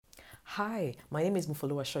Hi, my name is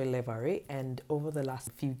Mufolowa Shoilevare, and over the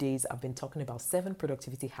last few days, I've been talking about 7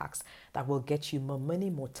 productivity hacks that will get you more money,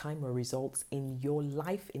 more time, more results in your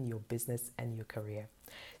life, in your business, and your career.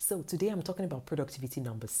 So today I'm talking about productivity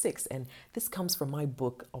number 6, and this comes from my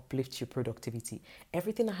book, Uplift Your Productivity.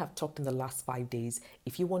 Everything I have talked in the last 5 days,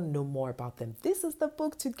 if you want to know more about them, this is the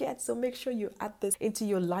book to get. So make sure you add this into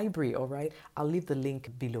your library, all right? I'll leave the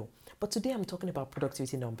link below. But today I'm talking about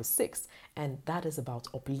productivity number 6, and that is about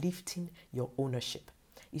uplifting your ownership.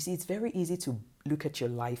 You see, it's very easy to look at your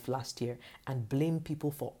life last year and blame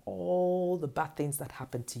people for all the bad things that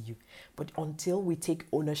happened to you. But until we take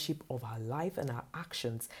ownership of our life and our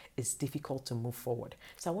actions, it's difficult to move forward.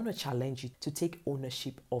 So I want to challenge you to take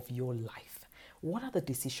ownership of your life. What are the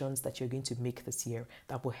decisions that you're going to make this year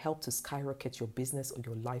that will help to skyrocket your business or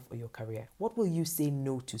your life or your career? What will you say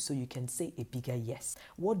no to so you can say a bigger yes?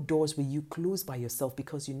 What doors will you close by yourself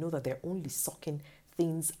because you know that they're only sucking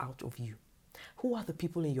things out of you? Who are the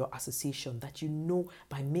people in your association that you know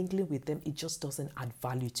by mingling with them, it just doesn't add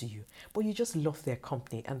value to you, but you just love their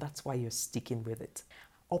company and that's why you're sticking with it?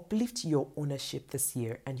 Uplift your ownership this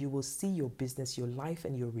year and you will see your business, your life,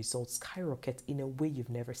 and your results skyrocket in a way you've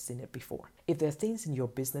never seen it before. If there are things in your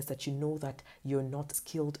business that you know that you're not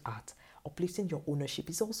skilled at, uplifting your ownership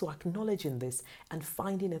is also acknowledging this and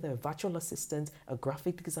finding either a virtual assistant, a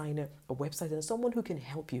graphic designer, a website, and someone who can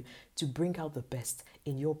help you to bring out the best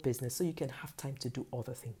in your business so you can have time to do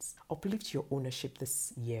other things. Uplift your ownership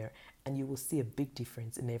this year and you will see a big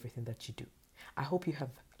difference in everything that you do. I hope you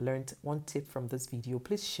have learned one tip from this video.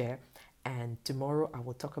 Please share, and tomorrow I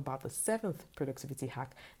will talk about the 7th productivity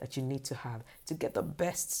hack that you need to have to get the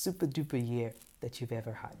best super duper year that you've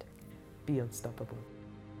ever had. Be unstoppable.